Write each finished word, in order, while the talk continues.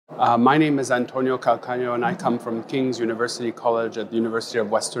My name is Antonio Calcagno, and I come from King's University College at the University of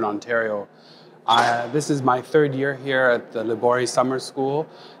Western Ontario. This is my third year here at the Libori Summer School,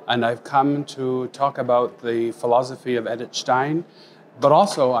 and I've come to talk about the philosophy of Edith Stein, but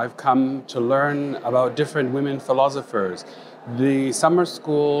also I've come to learn about different women philosophers. The summer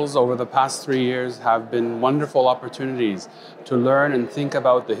schools over the past 3 years have been wonderful opportunities to learn and think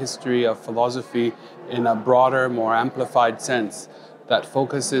about the history of philosophy in a broader, more amplified sense that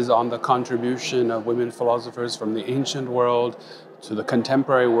focuses on the contribution of women philosophers from the ancient world to the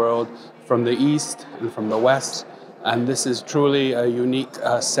contemporary world, from the East and from the West. And this is truly a unique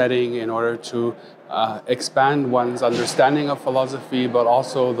setting in order to expand one's understanding of philosophy, but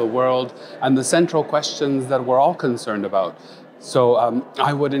also the world and the central questions that we're all concerned about. So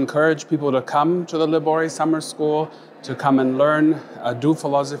I would encourage people to come to the Libori Summer School, to come and learn, do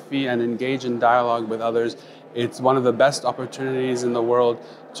philosophy, and engage in dialogue with others. It's one of the best opportunities in the world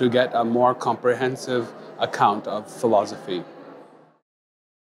to get a more comprehensive account of philosophy.